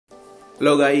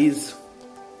Hello guys,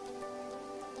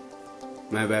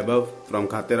 मैं वैभव from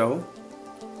खाते रहो।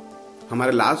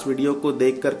 हमारे लास्ट वीडियो को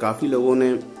देखकर काफी लोगों ने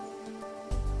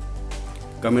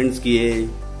कमेंट्स किए,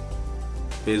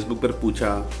 फेसबुक पर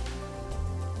पूछा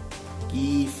कि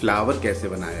फ्लावर कैसे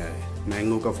बनाया है,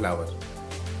 मैंगो का flower.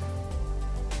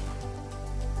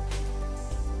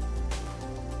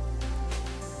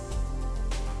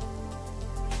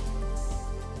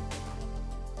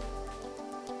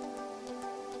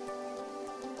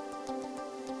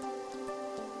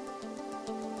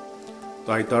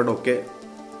 So I thought, okay,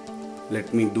 let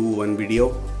me do one video,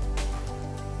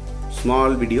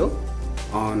 small video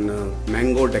on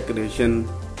mango decoration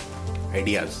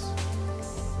ideas.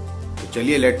 तो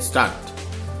चलिए let's start.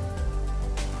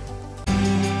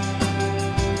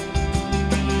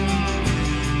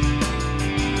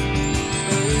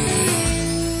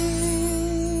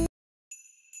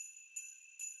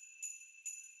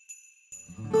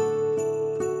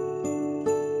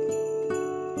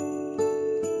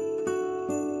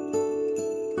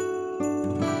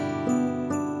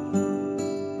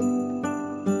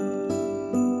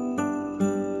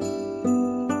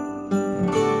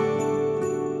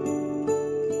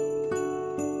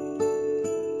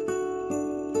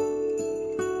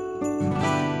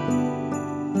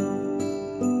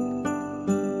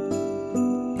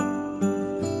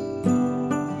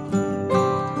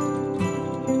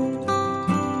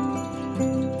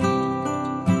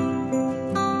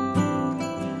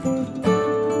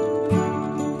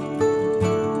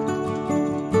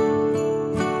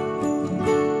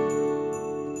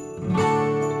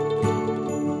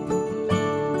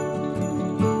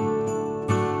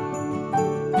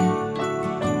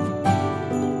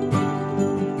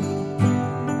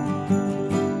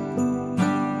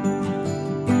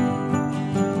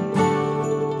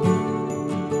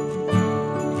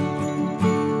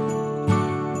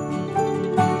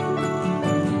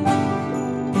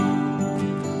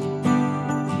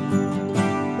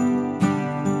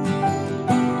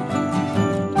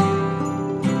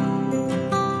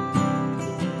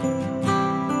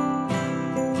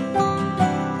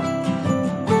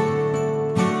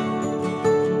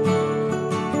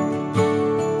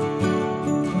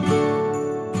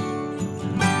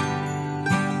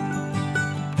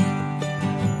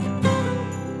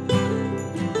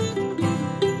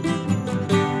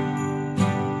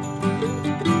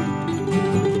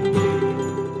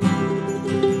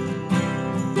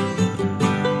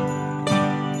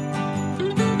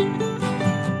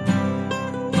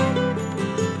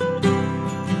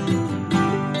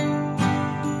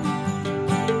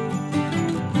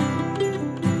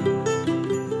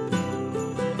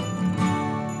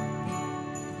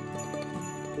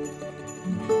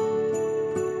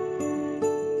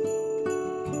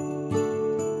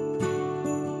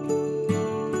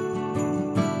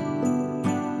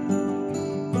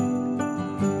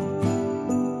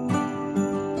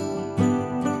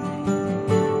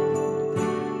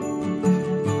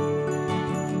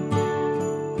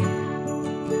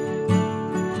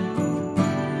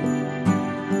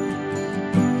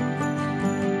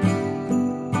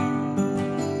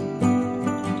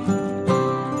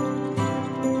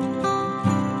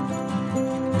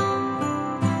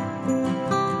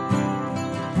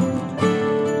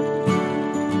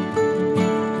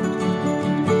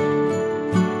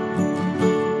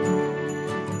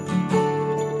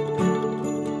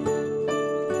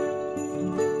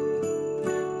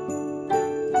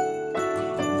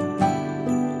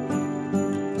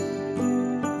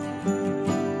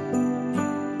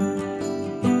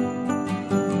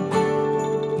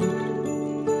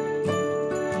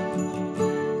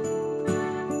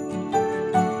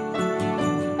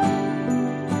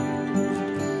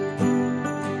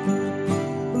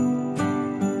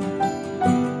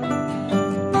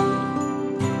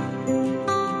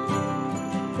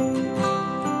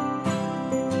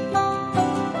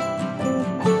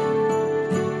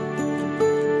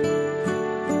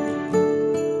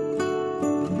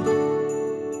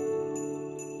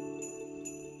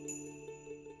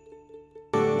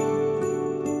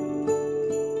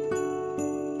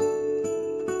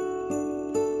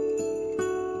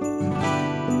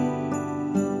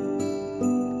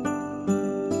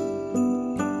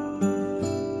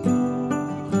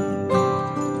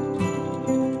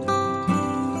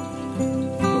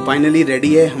 फाइनली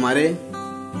रेडी है हमारे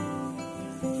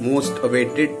मोस्ट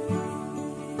अवेटेड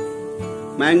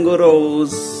मैंगो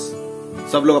रोज।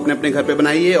 सब लोग अपने अपने घर पे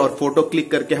बनाइए और फोटो क्लिक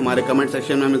करके हमारे कमेंट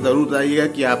सेक्शन में हमें जरूर बताइएगा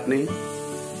कि आपने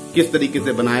किस तरीके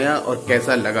से बनाया और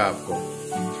कैसा लगा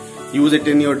आपको। Use it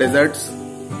in your desserts,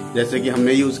 जैसे कि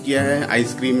हमने यूज किया है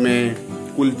आइसक्रीम में,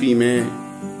 कुल्फी में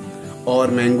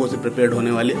और मैंगो से प्रिपेयर्ड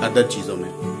होने वाली अदर चीजों में।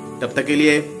 तब तक के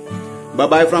लिए बाय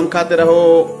बाय फ्रॉम खाते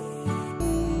रहो।